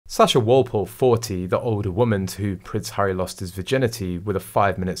Sasha Walpole, 40, the older woman to whom Prince Harry lost his virginity with a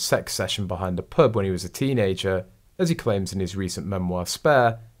 5-minute sex session behind a pub when he was a teenager, as he claims in his recent memoir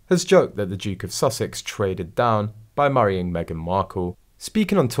Spare, has joked that the Duke of Sussex traded down by marrying Meghan Markle.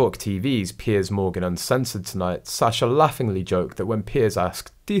 Speaking on TalkTV's Piers Uncensored tonight, Sasha laughingly joked that when Piers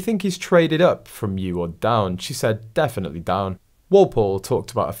asked, "Do you think he's traded up from you or down?" she said, "Definitely down." Walpole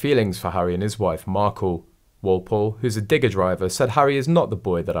talked about her feelings for Harry and his wife Markle. Walpole, who's a digger driver, said Harry is not the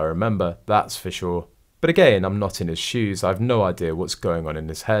boy that I remember, that's for sure. But again, I'm not in his shoes, I have no idea what's going on in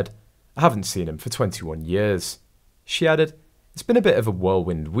his head. I haven't seen him for 21 years. She added, "It's been a bit of a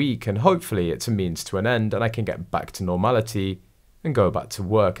whirlwind week and hopefully it's a means to an end and I can get back to normality and go back to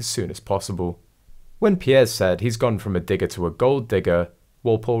work as soon as possible." When Piers said he's gone from a digger to a gold digger,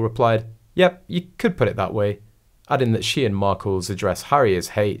 Walpole replied, "Yep, you could put it that way," adding that she and Markle's address Harry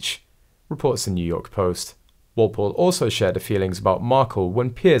as H, reports the New York Post. Walpole also shared her feelings about Markle when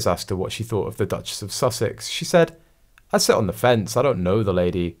Piers asked her what she thought of the Duchess of Sussex. She said, "I sit on the fence, I don't know the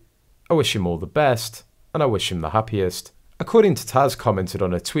lady. I wish him all the best, and I wish him the happiest." According to Taz commented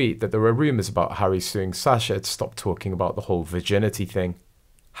on a tweet that there were rumours about Harry suing Sasha to stop talking about the whole virginity thing.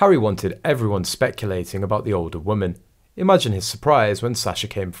 Harry wanted everyone speculating about the older woman. Imagine his surprise when Sasha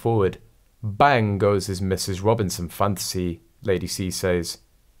came forward. Bang goes his Mrs. Robinson fantasy, Lady C says.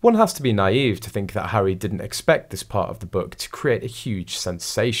 One has to be naive to think that Harry didn't expect this part of the book to create a huge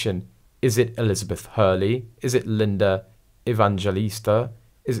sensation. Is it Elizabeth Hurley? Is it Linda Evangelista?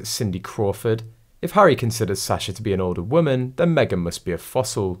 Is it Cindy Crawford? If Harry considers Sasha to be an older woman, then Meghan must be a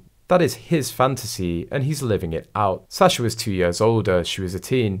fossil. That is his fantasy, and he's living it out. Sasha was 2 years older, she was a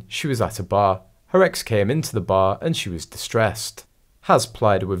teen, she was at a bar. Her ex came into the bar and she was distressed. Has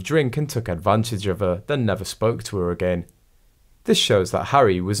plied her with drink and took advantage of her, then never spoke to her again. This shows that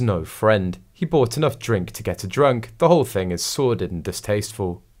Harry was no friend. He bought enough drink to get her drunk. The whole thing is sordid and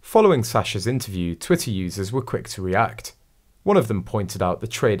distasteful. Following Sasha's interview, Twitter users were quick to react. One of them pointed out the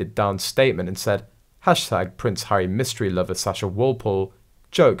traded down statement and said, #Prince Harry mystery lover Sasha Walpole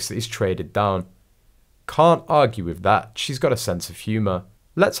jokes that he's traded down. Can't argue with that, she's got a sense of humour.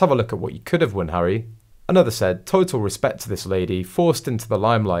 Let's have a look at what you could have won, Harry. Another said, total respect to this lady, forced into the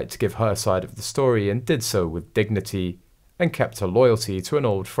limelight to give her side of the story and did so with dignity, and kept her loyalty to an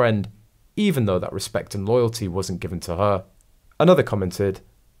old friend, even though that respect and loyalty wasn't given to her. Another commented,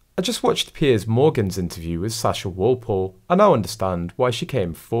 I just watched Piers Morgan's interview with Sasha Walpole. I now understand why she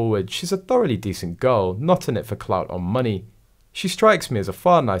came forward. She's a thoroughly decent girl, not in it for clout or money. She strikes me as a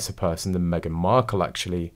far nicer person than Meghan Markle actually.